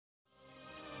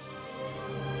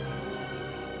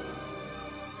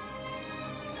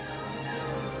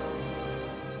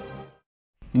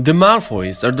The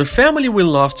Malfoys are the family we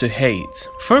love to hate.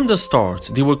 From the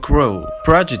start, they were cruel,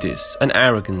 prejudiced, and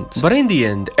arrogant. But in the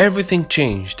end, everything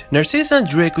changed. Narcissa and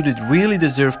Draco did really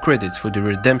deserve credit for their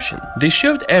redemption. They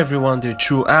showed everyone their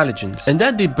true allegiance, and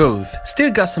that they both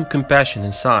still got some compassion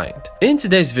inside. In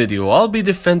today's video, I'll be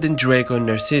defending Draco and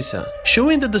Narcissa,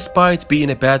 showing that despite being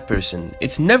a bad person,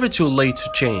 it's never too late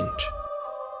to change.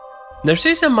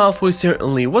 Narcissa Malfoy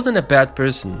certainly wasn't a bad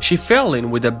person. She fell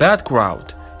in with a bad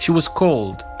crowd. She was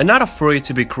cold and not afraid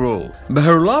to be cruel, but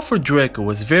her love for Draco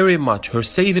was very much her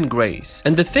saving grace,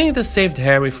 and the thing that saved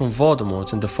Harry from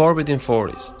Voldemort in the Forbidden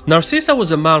Forest. Narcissa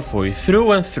was a Malfoy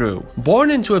through and through. Born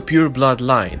into a pure blood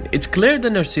line, it's clear that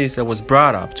Narcissa was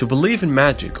brought up to believe in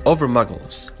magic over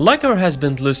muggles. Like her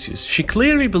husband Lucius, she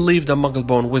clearly believed that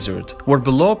muggle-born wizards were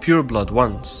below pure blood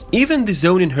ones, even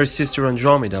disowning her sister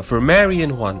Andromeda for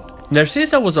marrying one.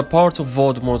 Narcissa was a part of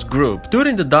Voldemort's group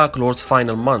during the Dark Lord's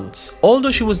final months,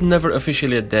 although she was never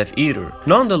officially a Death Eater.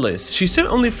 Nonetheless, she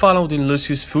certainly followed in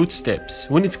Lucius' footsteps.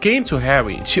 When it came to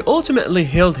Harry, she ultimately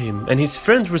held him and his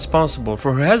friends responsible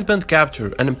for her husband's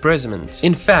capture and imprisonment.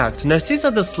 In fact,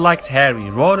 Narcissa disliked Harry,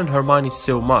 Ron, and Hermione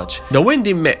so much that when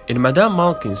they met in Madame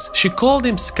Malkin's, she called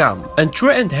him scum and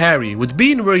threatened Harry with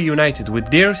being reunited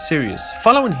with their Sirius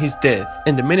following his death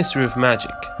in the Ministry of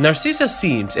Magic. Narcissa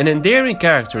seems an endearing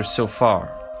character so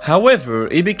far. However,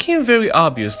 it became very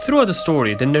obvious throughout the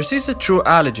story that Narcissa's true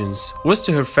allegiance was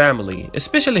to her family,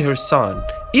 especially her son,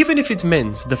 even if it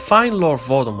meant defying Lord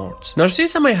Voldemort.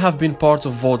 Narcissa may have been part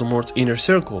of Voldemort's inner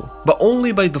circle, but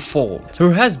only by default.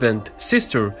 Her husband,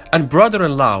 sister, and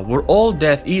brother-in-law were all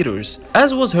Death Eaters,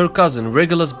 as was her cousin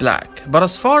Regulus Black, but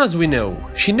as far as we know,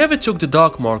 she never took the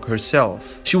Dark Mark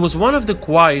herself. She was one of the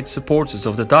quiet supporters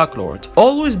of the Dark Lord,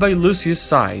 always by Lucius'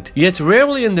 side, yet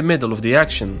rarely in the middle of the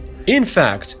action. In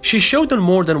fact, she showed on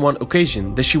more than one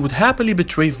occasion that she would happily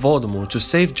betray Voldemort to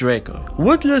save Draco.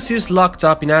 With Lucius locked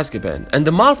up in Azkaban and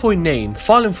the Malfoy name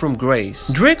fallen from grace,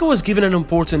 Draco was given an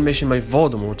important mission by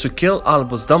Voldemort to kill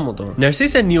Albus Dumbledore.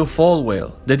 Narcissa knew full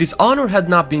well that this honor had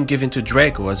not been given to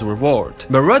Draco as a reward,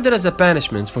 but rather as a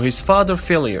punishment for his father's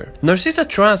failure. Narcissa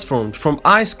transformed from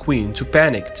Ice Queen to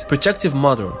panicked, protective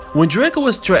mother. When Draco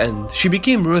was threatened, she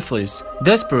became ruthless,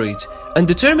 desperate, and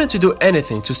determined to do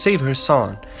anything to save her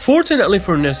son. Fortunately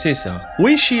for Narcissa,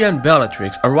 when she and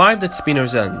Bellatrix arrived at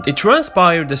Spinner's End, it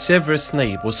transpired that Severus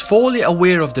Snape was fully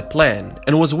aware of the plan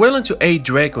and was willing to aid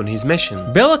Draco in his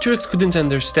mission. Bellatrix couldn't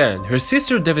understand her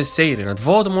sister devastating at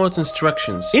Voldemort's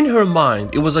instructions. In her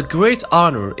mind, it was a great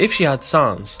honor if she had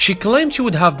sons. She claimed she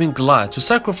would have been glad to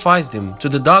sacrifice them to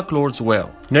the Dark Lord's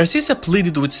will. Narcissa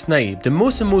pleaded with Snape, the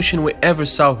most emotion we ever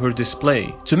saw her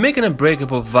display, to make an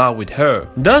unbreakable vow with her,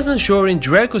 thus ensuring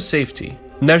Draco's safety.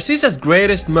 Narcissa's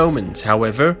greatest moment,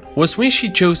 however, was when she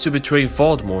chose to betray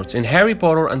Voldemort in Harry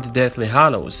Potter and the Deathly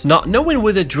Hallows. Not knowing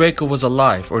whether Draco was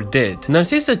alive or dead,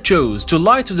 Narcissa chose to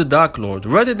lie to the Dark Lord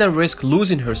rather than risk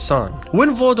losing her son.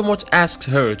 When Voldemort asked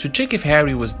her to check if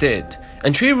Harry was dead,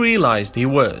 and she realized he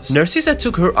was, Narcissa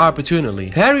took her opportunity.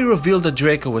 Harry revealed that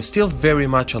Draco was still very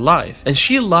much alive, and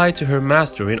she lied to her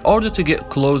master in order to get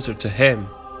closer to him.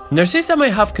 Narcissa may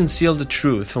have concealed the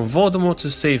truth from Voldemort to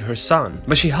save her son,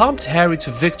 but she helped Harry to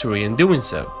victory in doing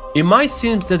so. It might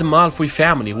seem that the Malfoy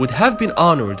family would have been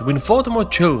honored when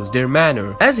Voldemort chose their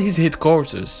manor as his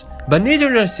headquarters, but neither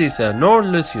Narcissa nor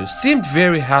Lucius seemed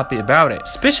very happy about it,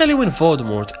 especially when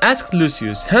Voldemort asked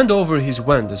Lucius hand over his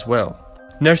wand as well.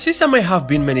 Narcissa may have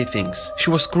been many things.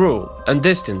 She was cruel and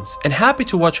distant and happy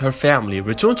to watch her family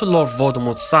return to Lord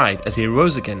Voldemort's side as he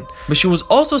rose again, but she was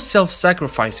also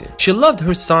self-sacrificing. She loved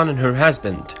her son and her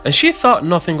husband, and she thought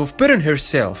nothing of putting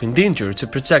herself in danger to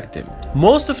protect them.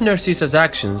 Most of Narcissa's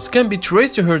actions can be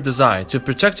traced to her desire to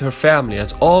protect her family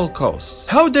at all costs.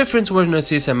 How different were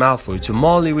Narcissa Malfoy to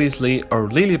Molly Weasley or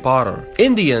Lily Potter?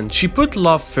 In the end, she put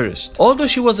love first. Although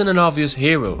she wasn't an obvious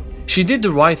hero, she did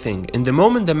the right thing in the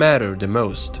moment that mattered the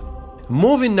most.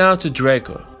 Moving now to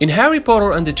Draco. In Harry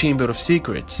Potter and the Chamber of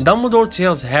Secrets, Dumbledore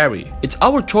tells Harry, "It's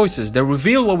our choices that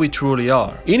reveal what we truly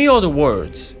are." In other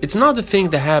words, it's not the thing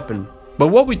that happen, but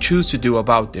what we choose to do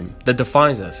about them that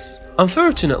defines us.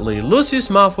 Unfortunately, Lucius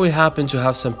Malfoy happened to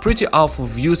have some pretty awful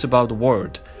views about the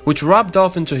world, which rubbed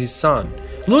off into his son.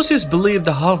 Lucius believed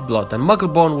the half-blood and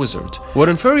muggle-born wizard were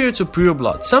inferior to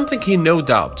pure-blood, something he no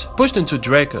doubt pushed into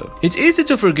Draco. It's easy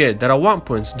to forget that at one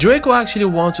point, Draco actually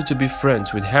wanted to be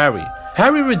friends with Harry.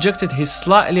 Harry rejected his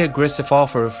slightly aggressive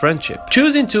offer of friendship,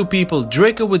 choosing two people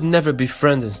Draco would never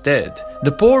befriend instead,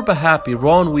 the poor but happy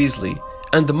Ron Weasley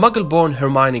and the Muggle-born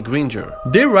Hermione Granger.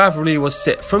 Their rivalry was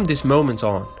set from this moment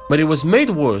on, but it was made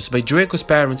worse by Draco's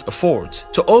parents' efforts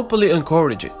to openly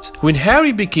encourage it. When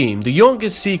Harry became the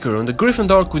youngest Seeker on the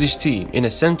Gryffindor Quidditch team in a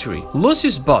century,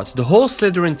 Lucius bought the whole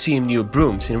Slytherin team new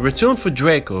brooms in return for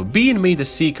Draco being made a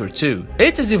Seeker too.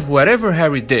 It's as if whatever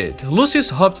Harry did, Lucius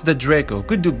hoped that Draco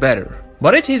could do better.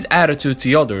 But it's his attitude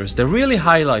to others that really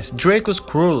highlights Draco's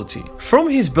cruelty. From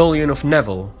his bullying of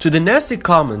Neville, to the nasty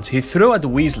comments he threw at the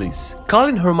Weasleys,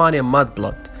 calling Hermione a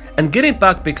mudblood, and getting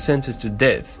Buckbeak sentenced to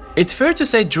death, it's fair to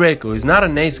say Draco is not a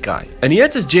nice guy. And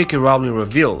yet, as J.K. Rowling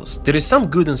reveals, there is some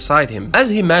good inside him. As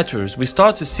he matures, we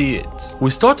start to see it. We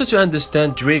started to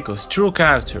understand Draco's true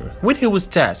character when he was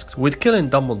tasked with killing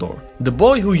Dumbledore. The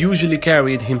boy who usually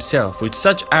carried himself with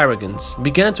such arrogance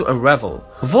began to unravel.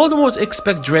 Voldemort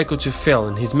expects Draco to fail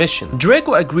in his mission.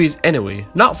 Draco agrees anyway,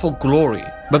 not for glory,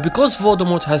 but because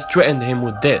Voldemort has threatened him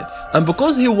with death, and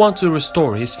because he wants to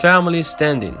restore his family's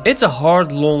standing. It's a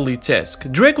hard, lonely task.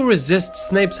 Draco resists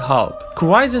Snape's help,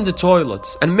 cries in the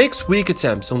toilets, and makes weak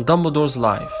attempts on Dumbledore's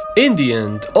life. In the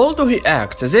end, although he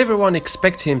acts as everyone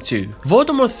expects him to,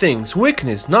 Voldemort thinks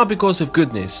weakness, not because of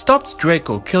goodness, stopped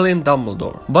Draco killing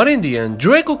Dumbledore. But in the end,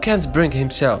 Draco can't bring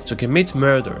himself to commit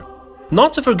murder.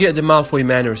 Not to forget the Malfoy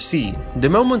Manor scene. The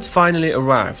moment finally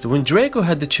arrived when Draco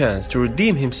had the chance to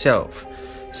redeem himself.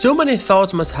 So many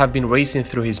thoughts must have been racing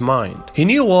through his mind. He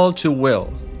knew all too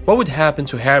well what would happen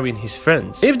to Harry and his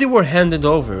friends if they were handed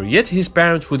over, yet his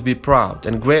parents would be proud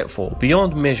and grateful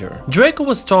beyond measure. Draco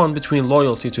was torn between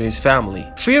loyalty to his family,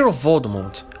 fear of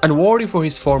Voldemort, and worry for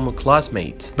his former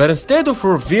classmates. But instead of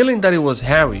revealing that it was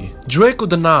Harry, Draco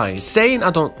denied, saying,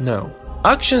 "I don't know."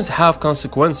 Actions have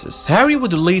consequences. Harry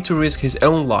would later risk his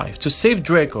own life to save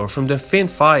Draco from the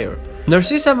faint fire.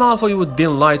 Narcissa Malfoy would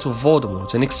then lie to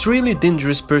Voldemort, an extremely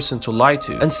dangerous person to lie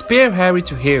to, and spare Harry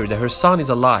to hear that her son is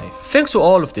alive. Thanks to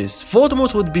all of this,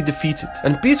 Voldemort would be defeated,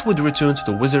 and peace would return to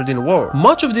the Wizarding World.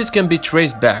 Much of this can be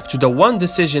traced back to the one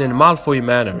decision in Malfoy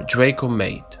Manor Draco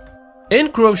made. In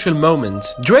crucial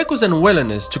moments, Draco's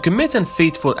unwillingness to commit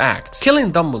unfaithful acts, killing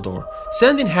Dumbledore,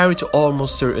 sending Harry to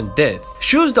almost certain death,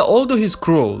 shows that although he's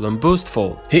cruel and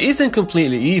boastful, he isn't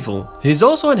completely evil. He's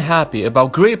also unhappy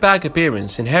about Greyback's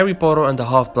appearance in Harry Potter and the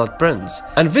Half-Blood Prince,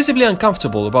 and visibly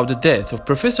uncomfortable about the death of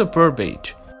Professor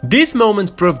Burbage. These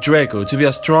moments proved Draco to be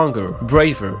a stronger,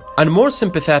 braver, and more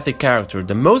sympathetic character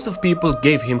than most of people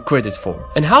gave him credit for,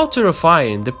 and how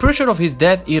terrifying the pressure of his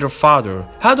Death Eater father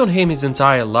had on him his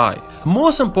entire life.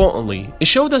 Most importantly, it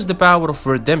showed us the power of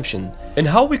redemption and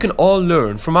how we can all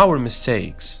learn from our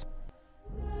mistakes.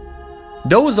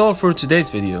 That was all for today's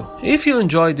video. If you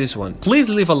enjoyed this one, please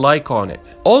leave a like on it.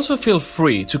 Also feel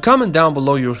free to comment down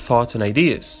below your thoughts and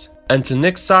ideas. Until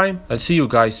next time, I'll see you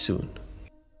guys soon.